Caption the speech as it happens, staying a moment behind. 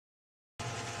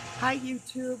Hi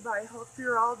YouTube, I hope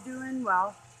you're all doing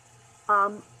well.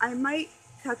 I might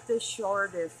cut this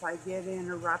short if I get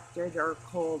interrupted or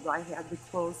cold. I had to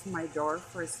close my door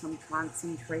for some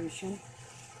concentration.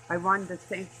 I wanted to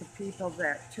thank the people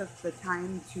that took the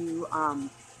time to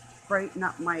brighten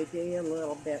up my day a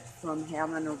little bit from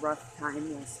having a rough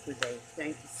time yesterday.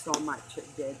 Thank you so much.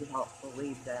 It did help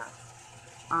relieve that.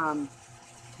 Um,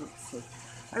 let's see.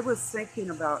 I was thinking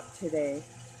about today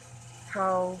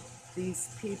how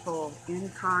these people in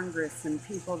Congress and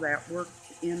people that worked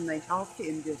in the health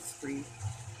industry,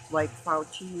 like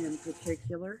Fauci in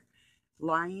particular,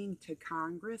 lying to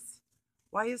Congress.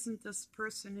 Why isn't this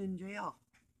person in jail?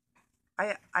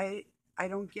 I I I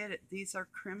don't get it. These are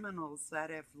criminals that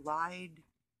have lied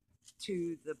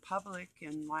to the public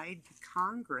and lied to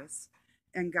Congress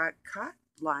and got caught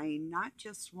lying not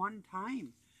just one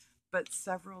time, but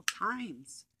several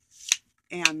times.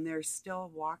 And they're still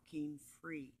walking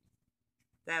free.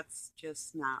 That's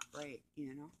just not right.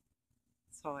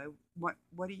 So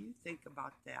what do you think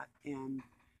about that? And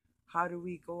how do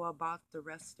we go about the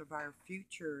rest of our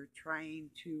future trying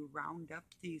to round up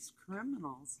these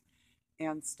criminals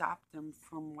and stop them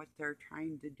from what they're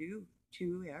trying to do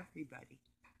to everybody?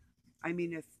 I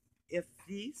mean, if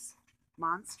these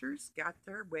monsters got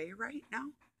their way right now,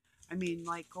 I mean,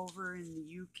 like over in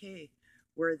the UK,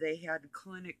 where they had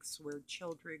clinics where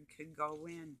children could go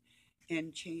in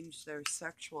and change their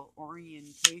sexual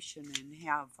orientation and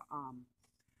have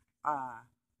uh,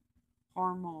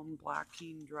 hormone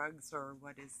blocking drugs, or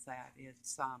what is that?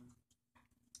 It's uh,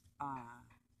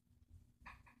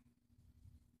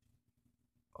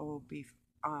 oh beef.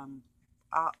 Um,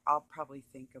 I'll probably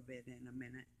think of it in a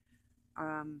minute.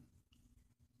 Um,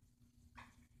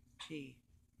 gee,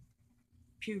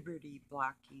 puberty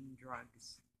blocking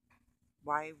drugs.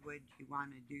 Why would you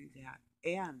want to do that?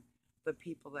 And the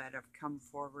people that have come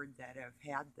forward that have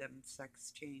had them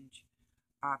sex change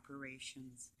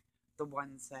operations, the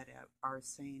ones that are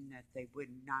saying that they would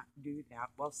not do that.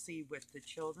 Well, see, with the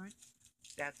children,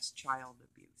 that's child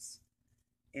abuse.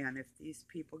 And if these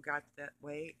people got that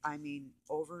way, I mean,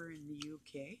 over in the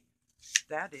UK,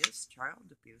 that is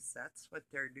child abuse. That's what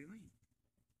they're doing.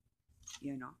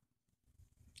 You know,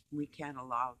 we can't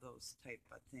allow those type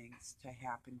of things to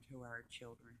happen to our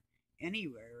children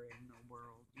anywhere in the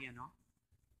world.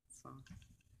 So,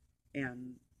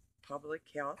 and public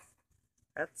health,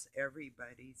 that's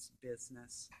everybody's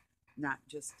business, not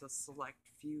just a select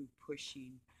few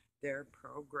pushing their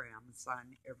programs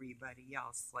on everybody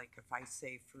else. Like if I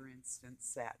say, for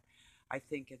instance, that I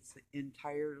think it's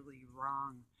entirely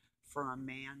wrong for a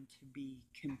man to be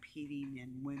competing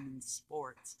in women's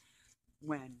sports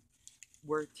when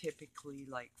we're typically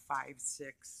like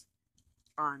 5'6"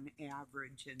 on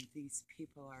average, and these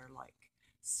people are like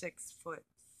 6'5"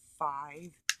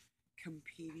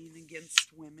 competing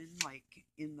against women like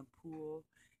in the pool.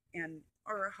 And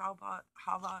or how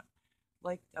about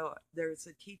like there's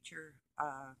a teacher,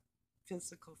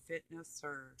 physical fitness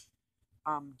or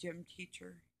gym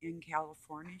teacher in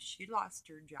California. She lost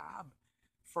her job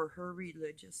for her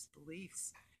religious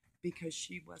beliefs because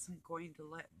she wasn't going to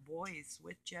let boys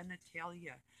with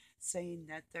genitalia saying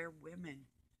that they're women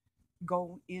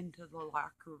go into the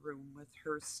locker room with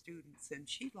her students, and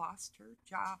she lost her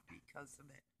job because of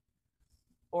it.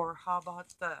 Or how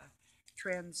about the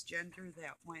transgender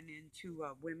that went into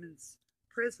a women's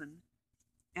prison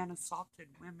and assaulted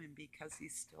women because he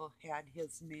still had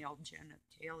his male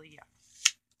genitalia?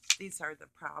 These are the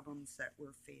problems that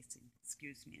we're facing.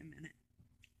 Excuse me a minute.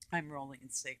 I'm rolling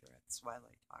cigarettes while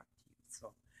I talk to you.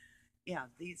 So, yeah,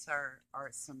 these are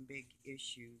some big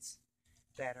issues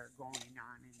that are going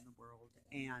on in the world.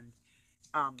 And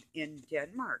in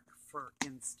Denmark, for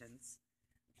instance,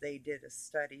 they did a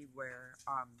study where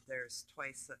there's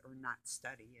twice, or not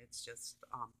study, it's just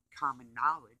common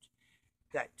knowledge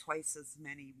that twice as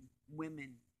many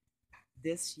women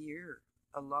this year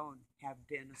alone have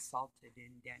been assaulted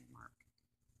in Denmark.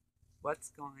 What's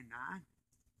going on?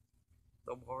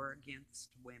 The war against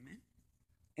women?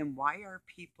 And why are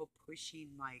people pushing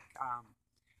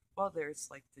well, there's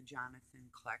like the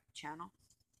Jonathan Kleck channel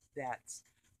that's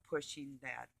pushing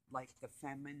that like the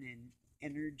feminine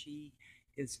energy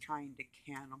is trying to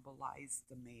cannibalize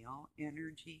the male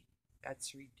energy.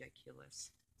 That's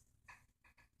ridiculous.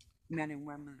 Men and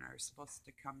women are supposed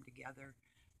to come together,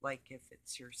 like if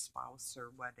it's your spouse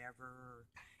or whatever, or,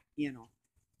 you know,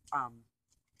 um,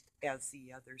 as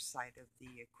the other side of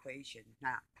the equation,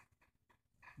 not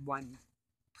one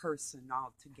person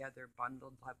all together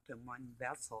bundled up in one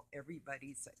vessel.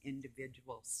 Everybody's an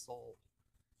individual soul,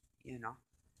 you know.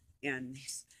 And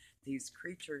these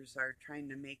creatures are trying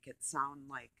to make it sound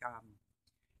like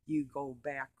you go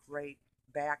back right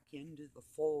back into the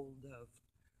fold of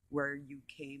where you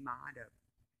came out of.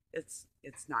 It's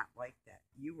not like that.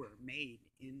 You were made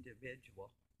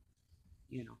individual.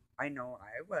 I know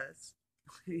I was,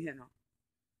 you know.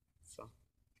 So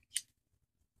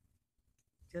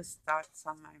just thoughts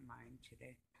on my mind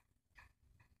today.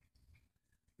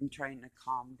 I'm trying to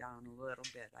calm down a little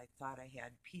bit. I thought I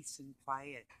had peace and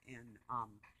quiet, and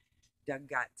Doug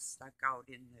got stuck out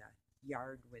in the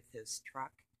yard with his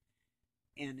truck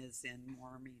and is in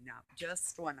warming up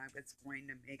just when I was going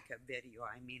to make a video.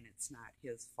 I mean, it's not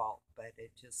his fault, but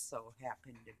it just so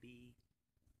happened to be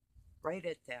right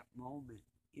at that moment,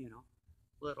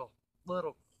 little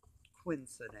little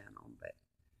coincidental, but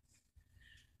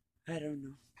I don't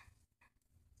know.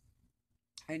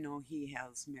 I know he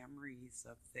has memories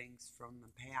of things from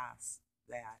the past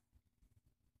that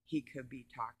he could be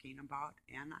talking about,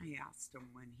 and I asked him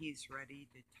when he's ready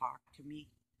to talk to me,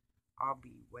 I'll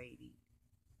be waiting.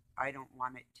 I don't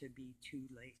want it to be too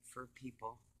late for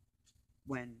people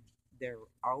when they're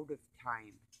out of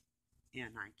time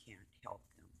and I can't help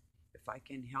them. If I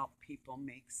can help people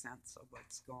make sense of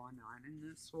what's going on in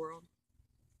this world,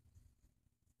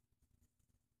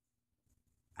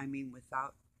 I mean,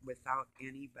 without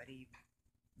anybody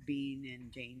being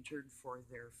endangered for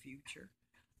their future,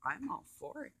 I'm all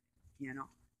for it,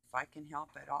 if I can help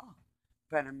at all.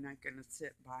 But I'm not going to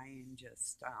sit by and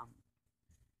just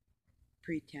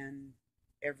pretend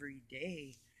every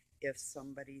day if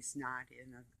somebody's not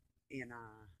in a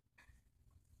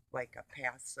like a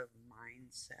passive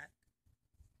mindset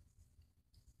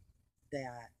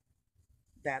that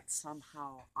that's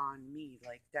somehow on me,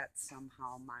 like that's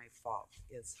somehow my fault,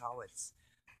 is how it's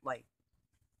like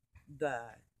the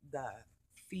the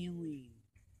feeling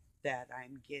that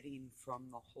I'm getting from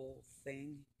the whole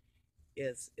thing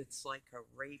is it's like a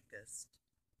rapist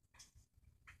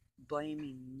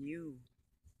blaming you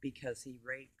because he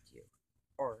raped you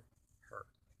or her.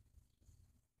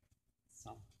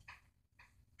 So,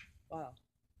 well,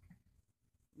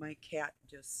 my cat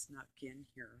just snuck in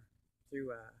here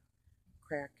through a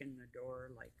crack in the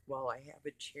door, like, well, I have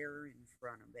a chair in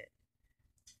front of it,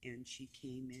 and she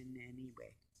came in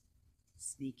anyway.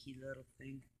 Sneaky little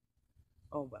thing.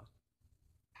 Oh well.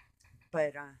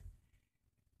 But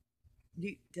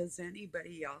does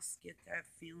anybody else get that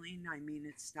feeling? I mean,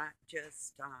 it's not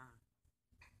just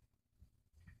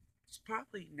it's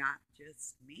probably not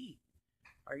just me.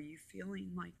 Are you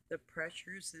feeling like the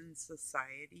pressures in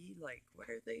society? Like, what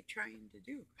are they trying to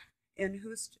do? And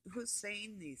who's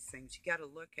saying these things? You got to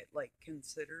look at, like,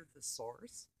 consider the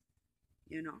source.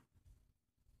 You know,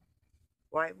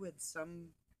 why would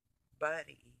somebody?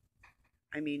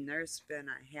 I mean, there's been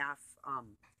a half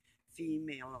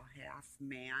female, half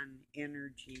man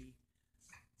energy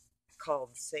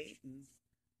called Satan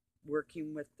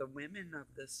working with the women of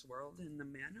this world and the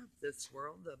men of this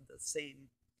world of the same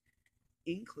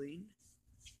inkling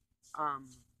um,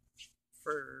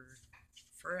 for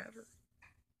forever.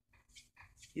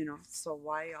 So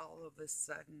why all of a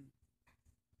sudden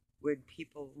would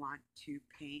people want to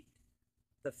paint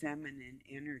the feminine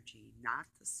energy, not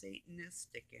the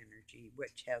Satanistic energy,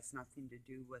 which has nothing to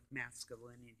do with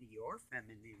masculinity or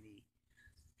femininity?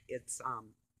 It's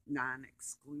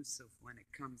non-exclusive when it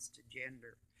comes to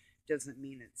gender. Doesn't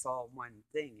mean it's all one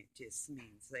thing. It just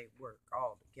means they work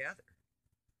all together.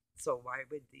 So why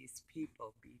would these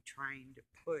people be trying to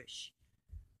push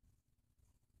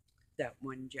that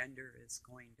one gender is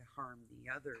going to harm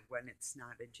the other when it's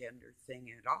not a gender thing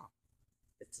at all?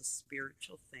 It's a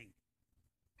spiritual thing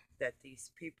that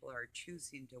these people are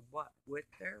choosing to, what, with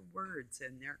their words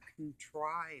and their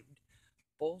contrived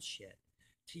bullshit,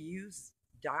 to use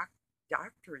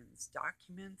doctrines,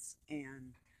 documents,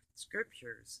 and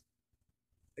scriptures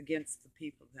against the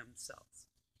people themselves.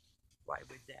 Why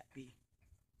would that be?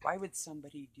 Why would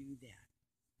somebody do that?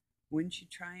 Wouldn't you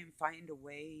try and find a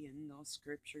way in those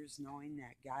scriptures, knowing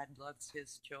that God loves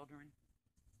his children?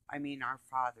 I mean, our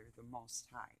Father, the Most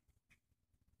High,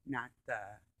 not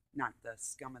the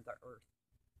scum of the earth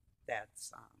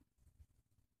that's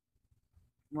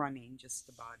running just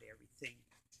about everything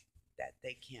that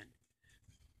they can.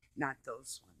 Not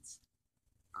those ones.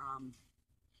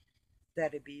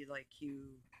 That'd be like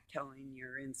you telling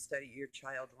your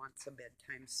child wants a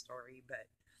bedtime story, but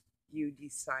you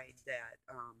decide that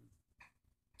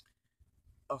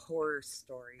a horror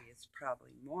story is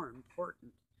probably more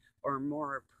important or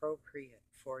more appropriate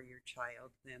for your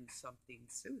child than something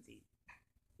soothing.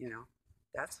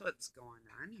 That's what's going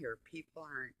on here. People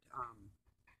aren't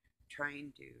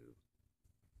trying to,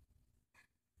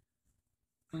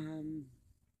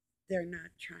 they're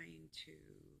not trying to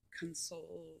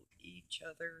console each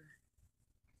other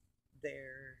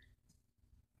they're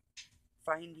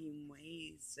finding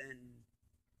ways and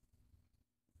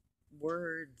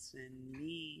words and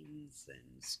memes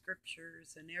and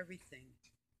scriptures and everything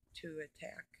to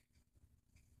attack.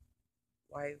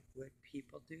 Why would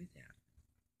people do that?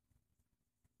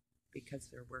 Because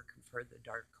they're working for the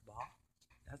dark cabal.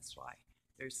 That's why.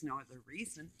 There's no other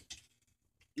reason,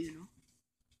 you know?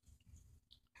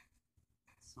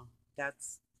 So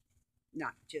that's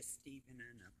not just even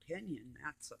an opinion,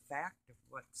 that's a fact of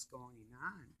what's going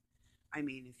on. I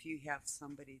mean, if you have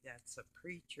somebody that's a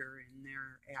preacher and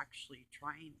they're actually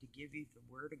trying to give you the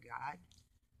Word of God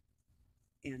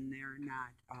and they're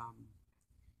not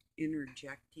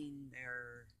interjecting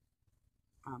their,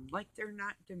 like they're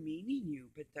not demeaning you,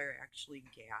 but they're actually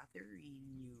gathering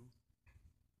you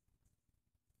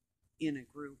in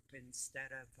a group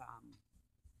instead of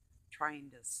trying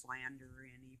to slander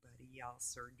anybody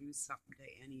else or do something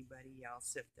to anybody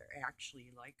else. If they're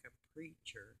actually like a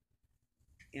preacher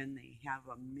and they have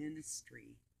a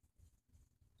ministry,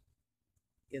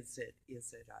 is it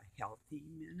a healthy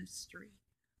ministry?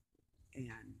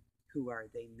 And who are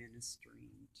they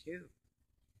ministering to?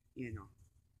 You know,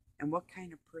 and what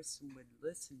kind of person would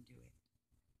listen to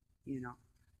it? You know,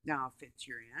 now if it's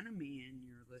your enemy and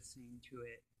you're listening to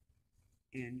it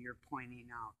and you're pointing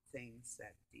out things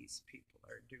that these people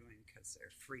are doing because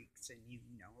they're freaks and you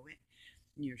know it,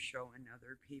 and you're showing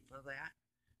other people that,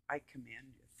 I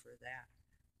commend you for that.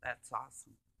 That's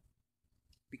awesome,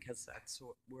 because that's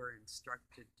what we're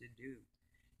instructed to do,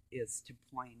 is to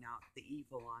point out the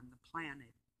evil on the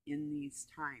planet in these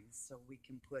times so we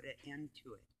can put an end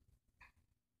to it,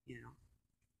 you know.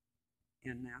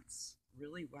 And that's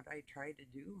really what I try to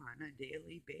do on a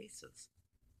daily basis.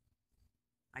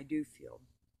 I do feel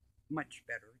much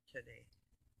better today.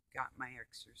 Got my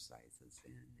exercises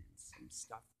in and some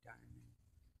stuff done. And,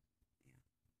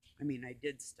 yeah. I mean, I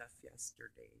did stuff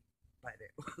yesterday, but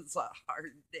it was a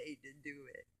hard day to do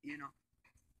it, you know.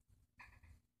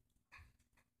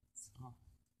 So,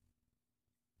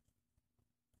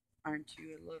 aren't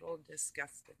you a little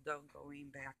disgusted, though, going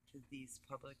back to these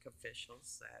public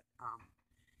officials that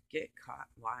get caught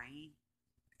lying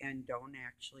and don't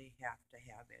actually have to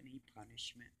have any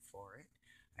punishment for it?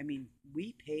 I mean,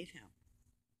 we paid him,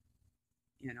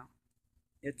 you know.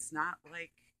 It's not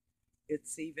like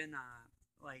it's even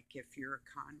like if you're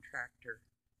a contractor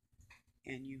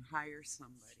and you hire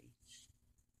somebody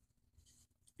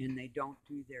and they don't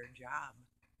do their job,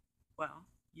 well,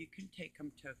 you can take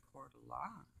them to a court of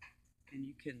law and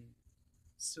you can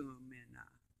sue them in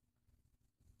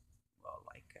well,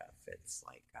 like if it's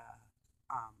like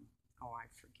oh, I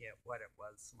forget what it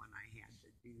was when I had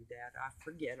to do that. I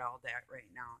forget all that right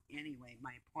now. Anyway,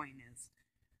 my point is,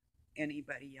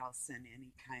 anybody else in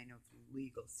any kind of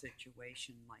legal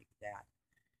situation like that,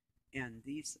 and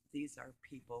these are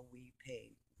people we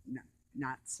pay,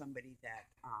 not somebody that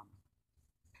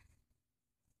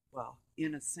well,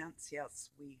 in a sense, yes,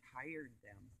 we hired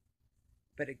them,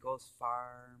 but it goes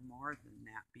far more than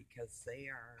that, because they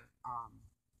are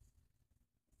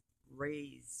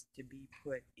raised to be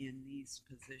put in these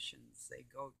positions. They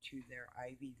go to their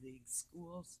Ivy League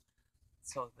schools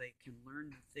so they can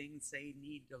learn the things they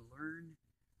need to learn.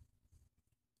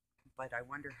 But I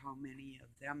wonder how many of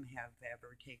them have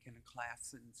ever taken a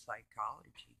class in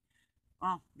psychology.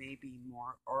 Well, maybe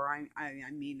more. Or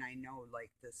I mean, I know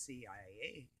like the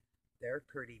CIA, they're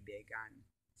pretty big on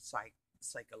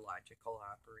psychological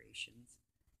operations.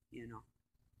 You know,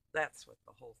 that's what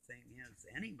the whole thing is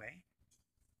anyway.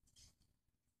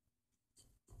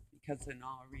 Because in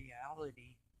all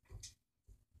reality,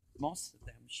 most of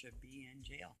them should be in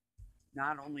jail,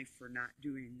 not only for not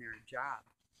doing their job,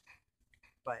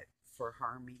 but for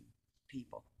harming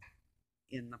people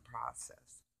in the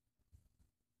process.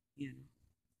 You know,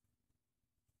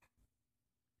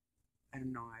 I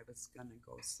don't know, I was gonna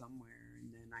go somewhere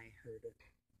and then I heard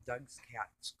Doug's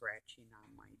cat scratching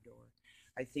on my door.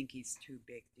 I think he's too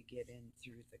big to get in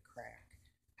through the crack.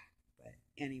 But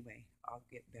anyway, I'll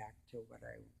get back to what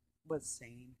I was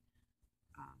saying.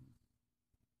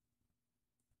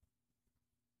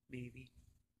 Maybe.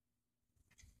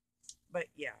 But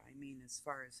yeah, I mean, as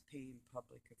far as paying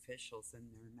public officials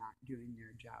and they're not doing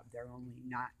their job, they're only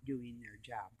not doing their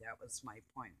job. That was my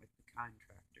point with the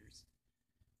contractors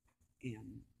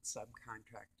and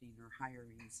subcontracting or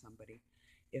hiring somebody.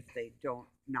 If they don't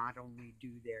not only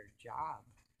do their job,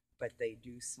 but they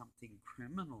do something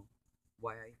criminal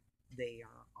while they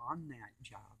are on that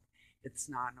job, it's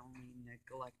not only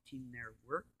neglecting their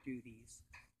work duties,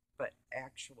 but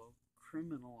actual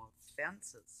criminal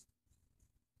offenses.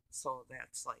 So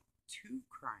that's like two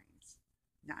crimes,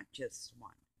 not just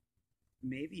one.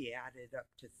 maybe add it up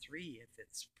to 3 if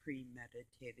it's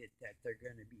premeditated that they're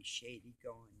going to be shady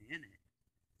going in it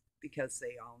because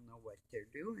they all know what they're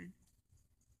doing.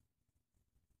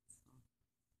 So,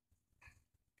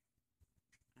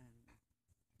 and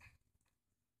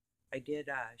I did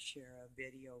share a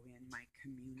video in my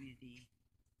community,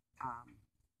 um,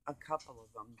 a couple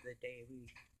of them, the day we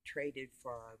traded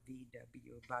for our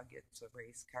VW bug. It's a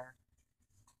race car.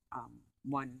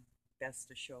 One best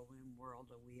of show in World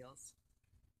of Wheels.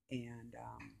 And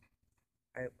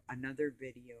another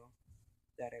video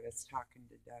that I was talking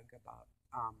to Doug about,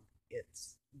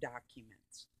 it's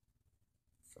documents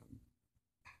from,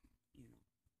 you know,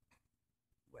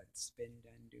 what's been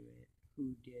done to it,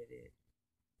 who did it,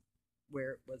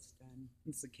 where it was done.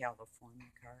 It's a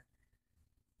California car.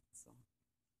 So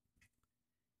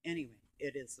anyway,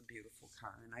 it is a beautiful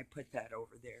car, and I put that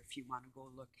over there if you want to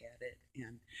go look at it.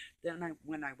 And then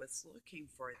when I was looking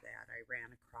for that, I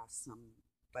ran across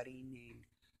somebody named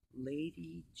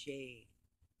Lady J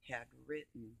had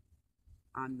written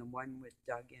on the one with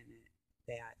Doug in it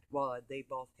that, well, they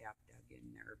both have Doug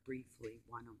in there briefly,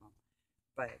 one of them,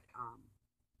 but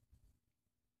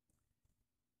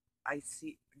I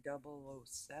see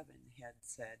 007 had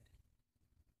said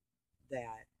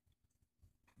that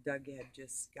Doug had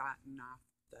just gotten off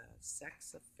the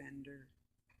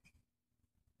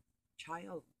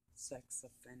child sex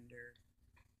offender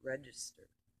register.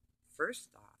 First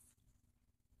off,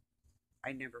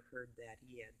 I never heard that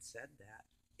he had said that.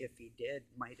 If he did,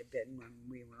 might have been when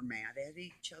we were mad at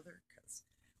each other, because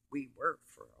we were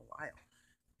for a while.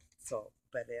 So,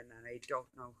 but and I don't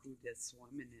know who this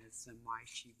woman is and why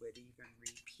she would even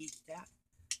repeat that,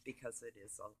 because it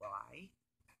is a lie.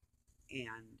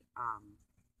 And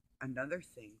another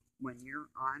thing, when you're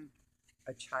on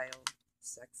a child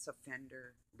sex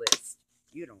offender list,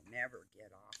 you don't never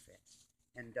get off it.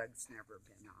 And Doug's never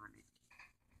been on it.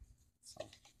 So,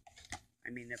 I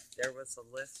mean, if there was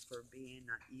a list for being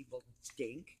an evil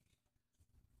dink,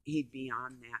 he'd be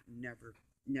on that and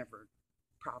never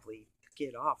probably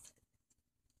get off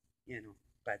it, you know,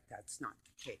 but that's not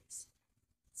the case.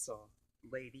 So,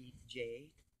 Lady J,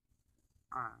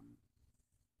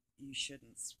 you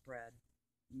shouldn't spread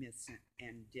mis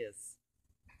and dis.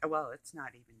 Well, it's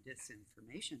not even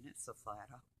disinformation, it's a flat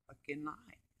out fucking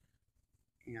lie.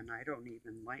 And I don't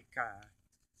even like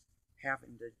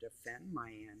having to defend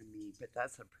my enemy, but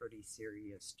that's a pretty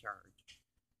serious charge.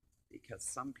 Because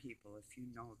some people, if you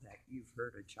know that you've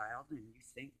hurt a child and you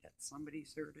think that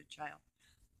somebody's hurt a child,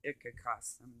 it could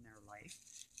cost them their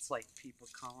life. It's like people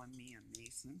calling me a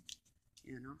Mason,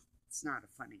 you know? It's not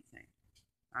a funny thing.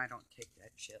 I don't take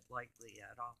that shit lightly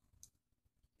at all,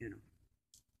 you know?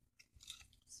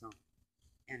 So,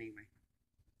 anyway.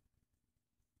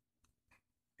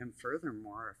 And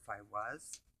furthermore, if I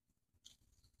was,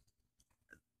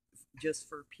 just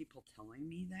for people telling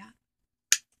me that,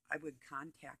 I would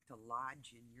contact a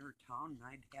lodge in your town and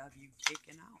I'd have you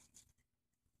taken out,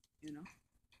 you know,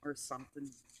 or something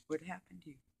would happen to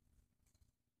you.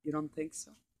 You don't think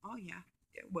so? Oh, yeah,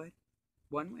 it would.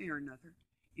 One way or another.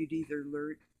 You'd either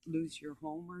lose your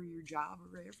home or your job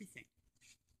or everything.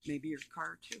 Maybe your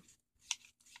car, too.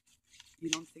 You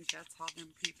don't think that's how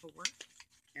them people work?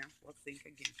 Yeah, well, think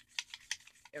again.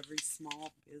 Every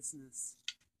small business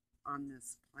on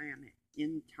this planet,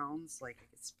 in towns like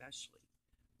especially,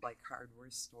 like hardware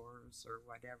stores or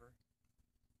whatever,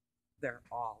 they're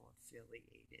all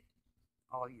affiliated.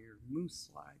 All your moose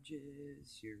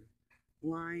lodges, your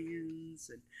lions,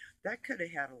 and that could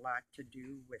have had a lot to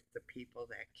do with the people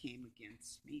that came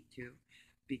against me too,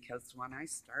 because when I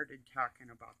started talking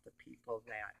about the people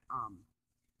that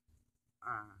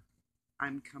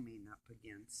I'm coming up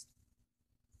against,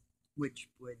 which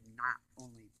would not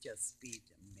only just be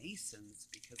the Masons,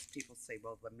 because people say,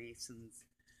 well, the Masons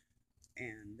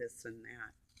and this and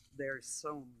that. There's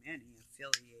so many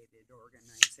affiliated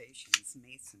organizations.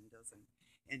 Mason doesn't,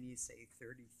 and you say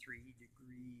 33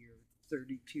 degree or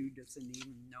 32 doesn't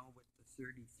even know what the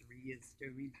 33 is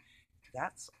doing.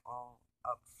 That's all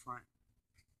upfront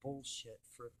bullshit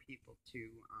for people to,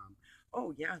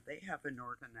 oh yeah, they have an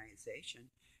organization.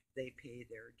 They pay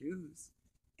their dues,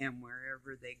 and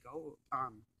wherever they go,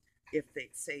 if they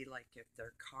say, like, if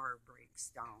their car breaks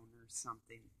down or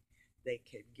something, they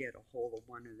could get a hold of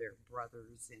one of their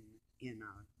brothers in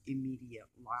a immediate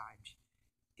lodge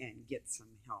and get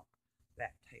some help,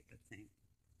 that type of thing.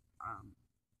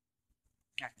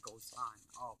 That goes on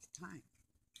all the time,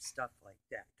 stuff like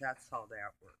that. That's how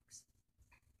that works.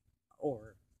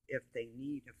 Or if they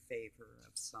need a favor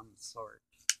of some sort,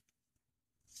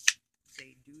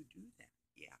 they do that.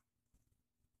 Yeah.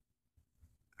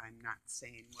 I'm not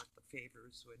saying what the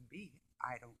favors would be.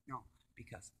 I don't know,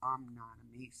 because I'm not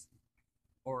a Mason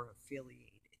or affiliated.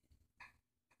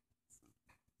 So,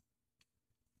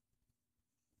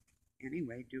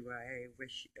 anyway, do I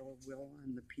wish ill will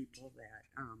on the people that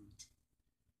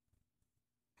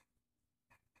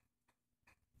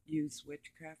use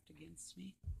witchcraft against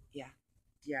me? Yeah.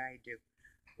 Yeah, I do.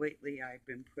 Lately, I've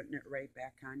been putting it right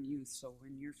back on you. So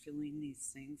when you're feeling these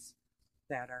things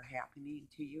that are happening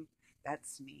to you,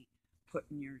 that's me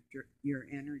putting your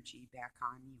energy back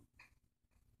on you,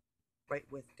 right,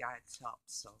 with God's help.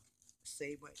 So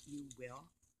say what you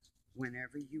will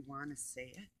whenever you want to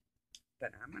say it,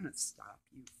 but I'm going to stop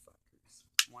you fuckers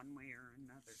one way or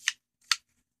another.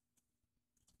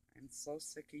 I'm so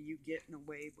sick of you getting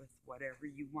away with whatever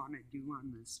you want to do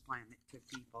on this planet to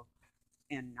people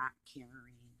and not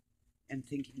caring and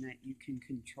thinking that you can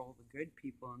control the good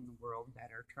people in the world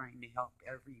that are trying to help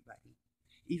everybody.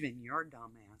 Even your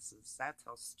dumbasses. That's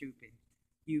how stupid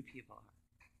you people are.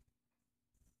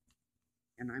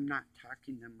 And I'm not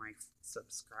talking to my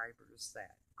subscribers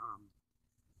that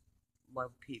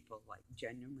love people like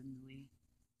genuinely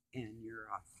and you're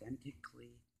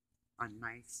authentically a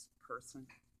nice person.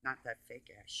 Not that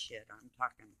fake ass shit. I'm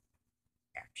talking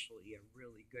actually a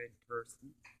really good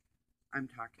person. I'm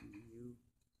talking to you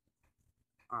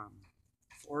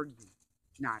for you,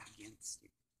 not against you,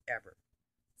 ever.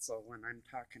 So when I'm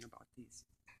talking about these,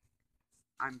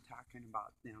 I'm talking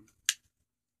about them,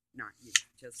 not you.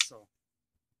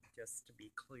 Just to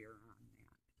be clear on that,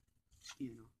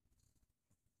 you know.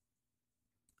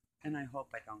 And I hope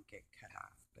I don't get cut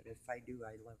off. But if I do,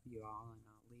 I love you all, and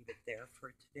I'll leave it there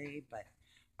for today. But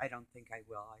I don't think I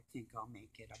will. I think I'll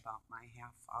make it about my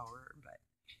half hour. But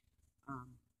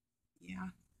yeah.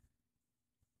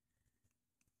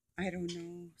 I don't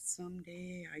know.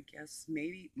 Someday, I guess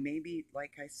maybe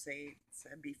like I said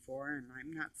before, and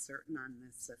I'm not certain on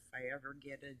this. If I ever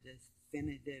get a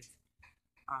definitive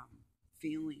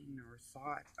feeling or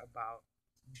thought about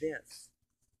this,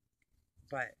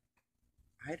 but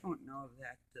I don't know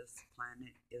that this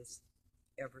planet is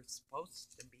ever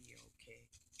supposed to be okay.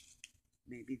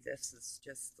 Maybe this is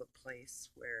just the place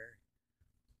where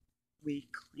we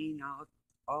clean out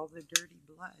all the dirty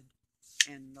blood,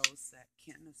 and those that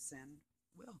can ascend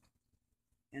will,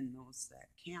 and those that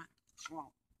can't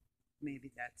won't.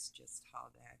 Maybe that's just how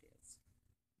that is.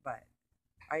 But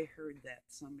I heard that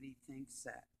somebody thinks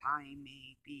that I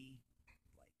may be,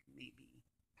 like, maybe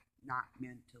not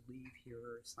meant to leave here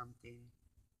or something.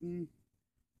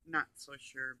 Not so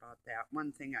sure about that.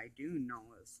 One thing I do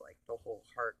know is, like, the whole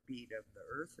heartbeat of the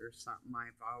earth or something.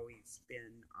 I've always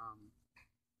been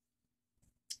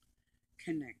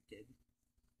connected.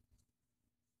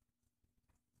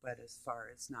 But as far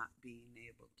as not being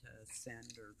able to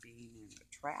ascend or being in a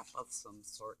trap of some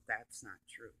sort, that's not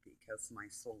true, because my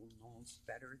soul knows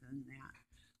better than that.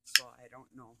 So I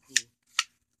don't know who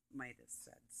might have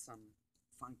said some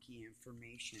funky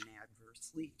information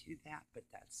adversely to that, but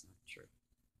that's not true,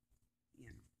 you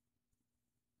know.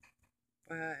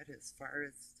 But as far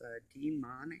as the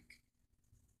demonic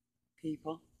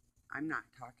people, I'm not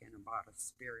talking about a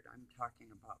spirit. I'm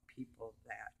talking about people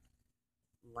that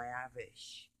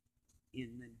lavish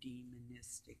in the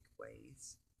demonistic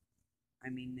ways. I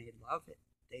mean, they love it.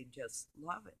 They just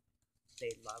love it.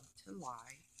 They love to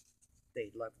lie.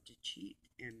 They love to cheat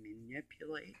and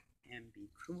manipulate and be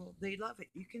cruel. They love it.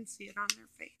 You can see it on their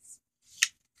face,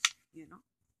 you know.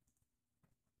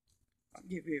 I'll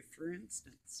give you, for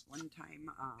instance, one time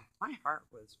my heart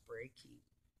was breaking,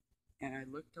 and I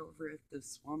looked over at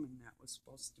this woman that was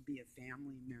supposed to be a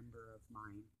family member of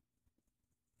mine,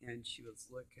 and she was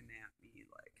looking at me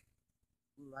like,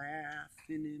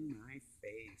 laughing in my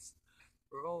face,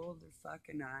 rolled her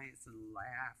fucking eyes and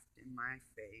laughed in my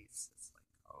face. It's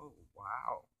like, oh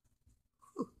wow,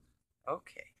 whew,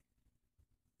 okay,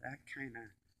 that kind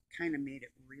of made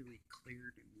it really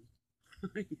clear to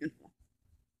me, you know.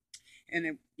 And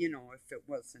it, you know, if it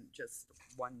wasn't just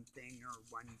one thing or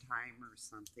one time or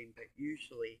something, but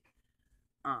usually,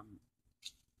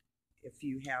 if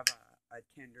you have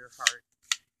a tender heart,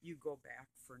 you go back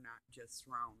for not just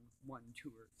round 1, 2,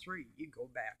 or 3. You go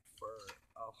back for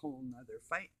a whole nother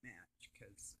fight match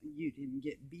because you didn't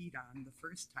get beat on the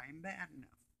first time bad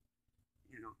enough,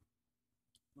 you know.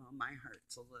 Well, my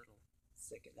heart's a little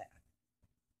sick of that,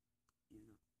 you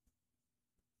know.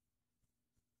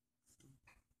 So,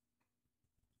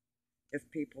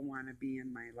 if people want to be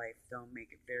in my life, they'll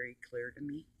make it very clear to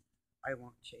me. I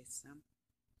won't chase them.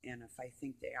 And if I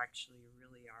think they actually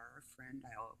really are a friend,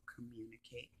 I'll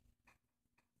communicate.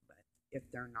 But if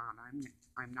they're not,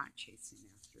 I'm not chasing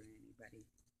after anybody.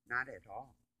 Not at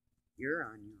all. You're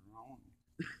on your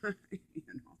own.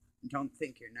 You know, don't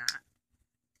think you're not.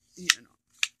 you know,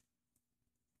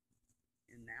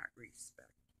 in that respect.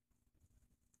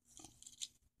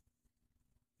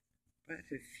 But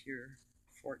if you're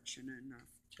fortunate enough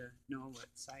to know what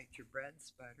side your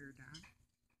bread's buttered on,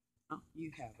 oh,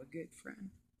 you have a good friend.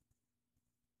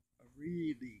 A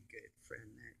really good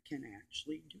friend that can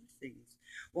actually do things.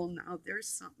 Well, now there's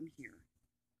something here.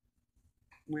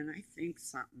 When I think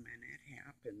something and it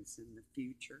happens in the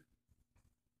future,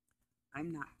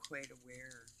 I'm not quite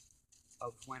aware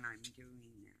of when I'm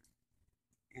doing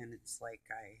that. And it's like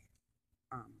I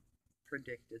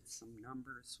predicted some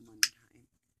numbers one time,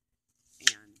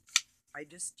 and I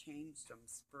just changed them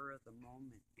spur of the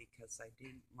moment because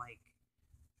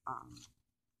um,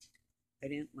 I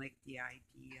didn't like the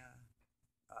idea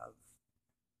of,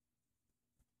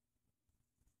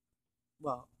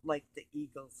 well, like the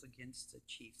Eagles against the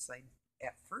Chiefs. I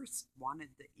at first wanted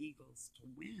the Eagles to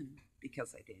win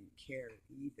because I didn't care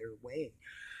either way.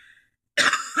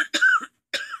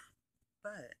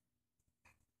 But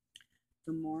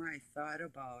the more I thought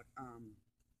about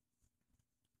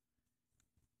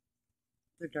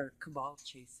the dark cabal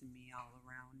chasing me all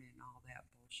around and all that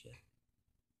bullshit,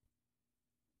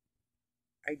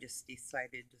 I just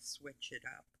decided to switch it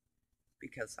up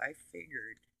because I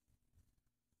figured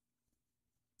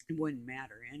it wouldn't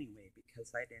matter anyway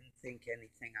because I didn't think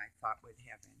anything I thought would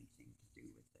have anything to do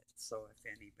with it. So if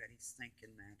anybody's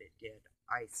thinking that it did,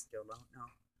 I still don't know.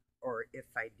 Or if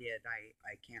I did,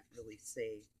 I can't really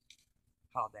say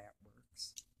how that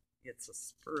works. It's a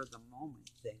spur of the moment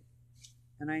thing.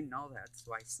 And I know that's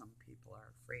why some people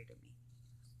are afraid of me.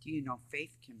 Do you know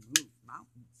faith can move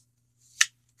mountains?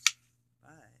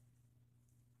 But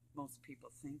most people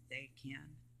think they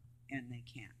can, and they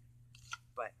can't.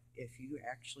 But if you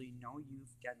actually know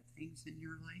you've done things in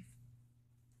your life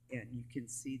and you can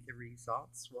see the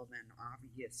results, well then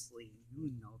obviously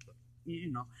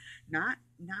not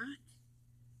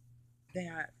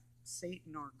that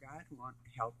Satan or God won't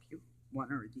help you,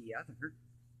 one or the other,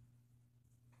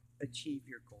 achieve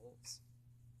your goals.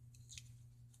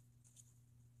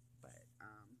 But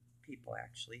people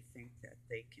actually think that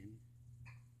they can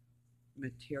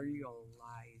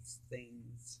materialize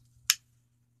things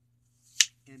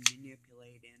and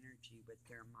manipulate energy with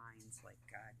their minds like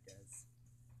God does.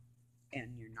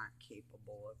 And you're not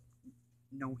capable of,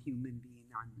 no human being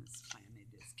on this planet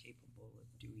is capable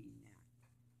of doing that.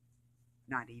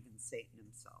 Not even Satan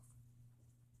himself.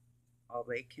 All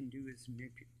they can do is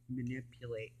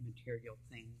manipulate material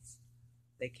things.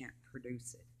 They can't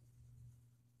produce it,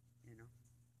 you know.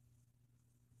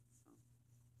 So,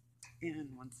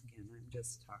 and once again, I'm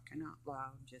just talking out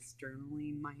loud, just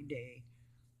journaling my day.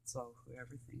 So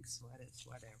whoever thinks what is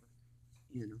whatever,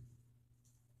 you know.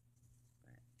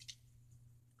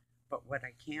 But what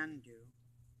I can do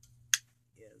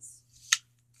is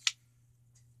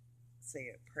say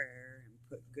a prayer and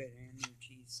put good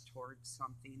energies towards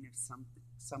something. If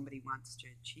somebody wants to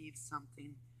achieve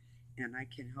something and I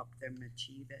can help them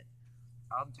achieve it,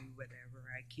 I'll do whatever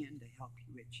I can to help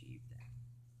you achieve that.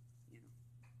 You know,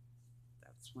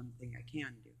 that's one thing I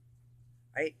can do.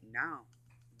 I now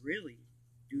really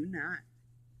do not.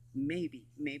 Maybe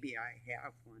I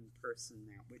have one person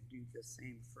that would do the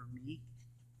same for me,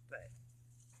 but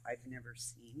I've never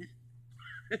seen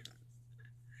it.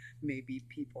 Maybe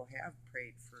people have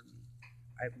prayed for me.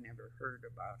 I've never heard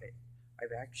about it.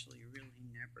 I've actually really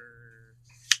never.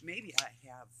 Maybe I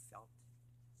have felt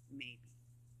it. Maybe.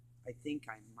 I think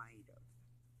I might have.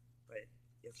 But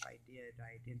if I did,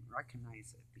 I didn't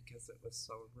recognize it because it was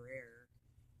so rare.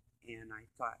 And I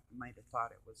might have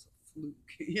thought it was a fluke,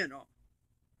 you know.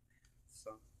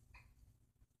 So.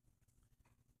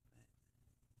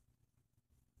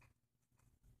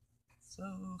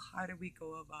 So, how do we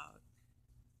go about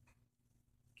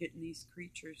getting these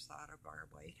creatures out of our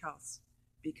White House?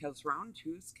 Because round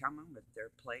two's coming with their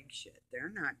plague shit. They're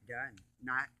not done.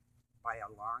 Not by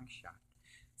a long shot.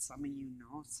 Some of you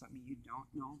know, some of you don't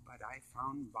know, but I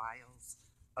found vials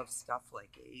of stuff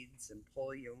like AIDS and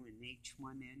polio and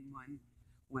H1N1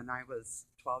 when I was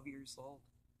 12 years old,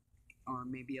 or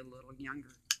maybe a little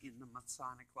younger, in the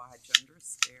Masonic Lodge under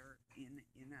stair in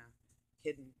a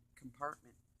hidden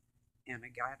compartment. And I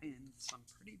got in some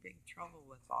pretty big trouble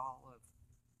with all of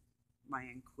my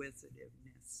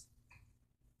inquisitiveness.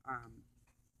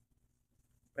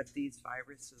 But these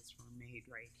viruses were made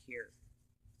right here.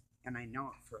 And I know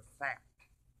it for a fact.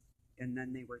 And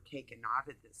then they were taken out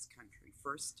of this country,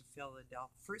 first to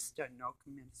Philadelphia, first to Anoka,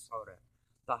 Minnesota,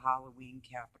 the Halloween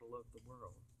capital of the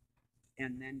world,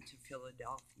 and then to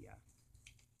Philadelphia,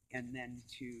 and then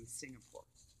to Singapore.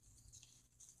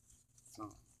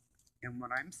 So, and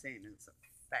what I'm saying is a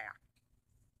fact.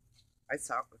 I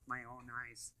saw it with my own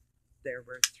eyes. there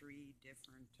were 3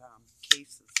 different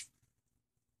cases.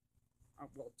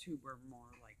 Well, 2 were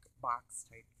more like box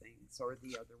type things, or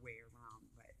the other way around.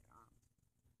 But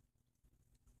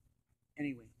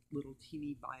anyway, little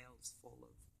teeny vials full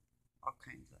of all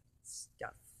kinds of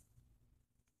stuff.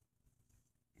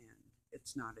 And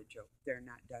it's not a joke. They're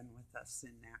not done with us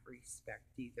in that respect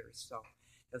either. So,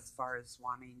 as far as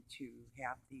wanting to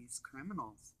have these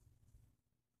criminals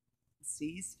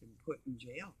seized and put in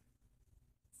jail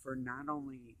for not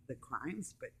only the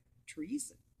crimes but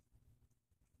treason,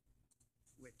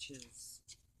 which is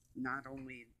not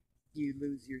only you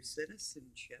lose your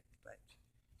citizenship, but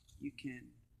you can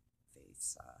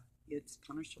face it's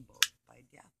punishable by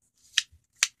death.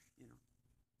 You know,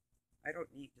 I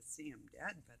don't need to see him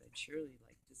dead, but I'd surely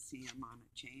like to see him on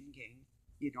a chain gang.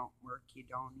 You don't work, you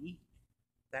don't eat.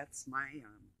 That's my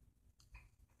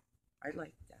I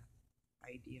like that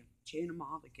idea. Chain them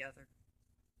all together,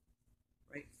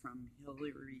 right from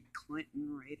Hillary Clinton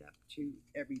right up to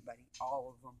everybody,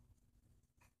 all of them.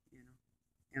 You know,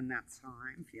 and that's how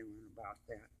I'm feeling about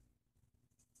that.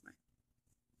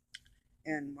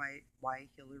 And why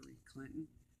Hillary Clinton?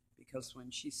 Because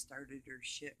when she started her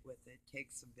shit with it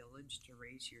takes a village to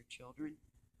raise your children,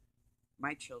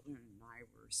 my children and I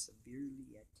were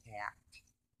severely attacked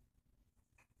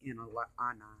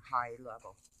on a high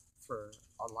level for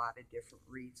a lot of different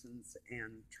reasons,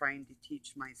 and trying to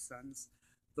teach my sons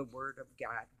the word of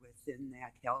God within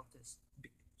that hell just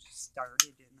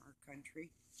started in our country.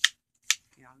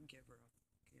 Yeah, I'll give her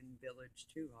a village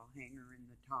too. I'll hang her in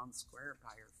the town square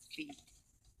by her feet.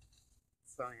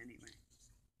 So anyway,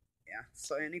 yeah.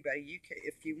 So anybody,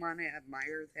 if you want to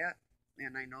admire that,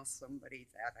 and I know somebody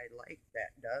that I like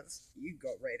that does, you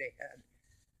go right ahead.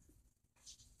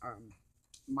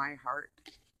 My heart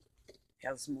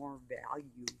has more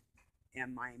value,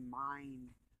 and my mind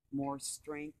more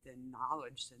strength and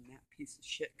knowledge than that piece of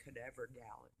shit could ever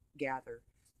gather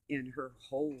in her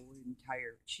whole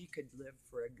entire. She could live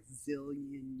for a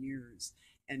gazillion years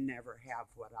and never have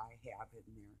what I have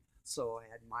in there. So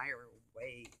I admire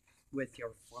away with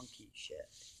your funky shit.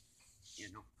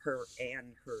 You know, her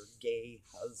and her gay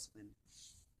husband.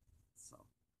 So,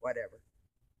 whatever.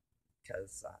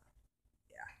 Because,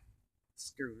 yeah,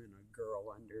 screwing a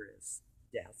girl under his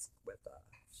desk with a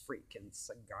freaking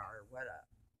cigar. What a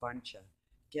bunch of.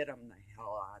 Get them the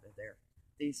hell out of there.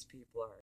 These people are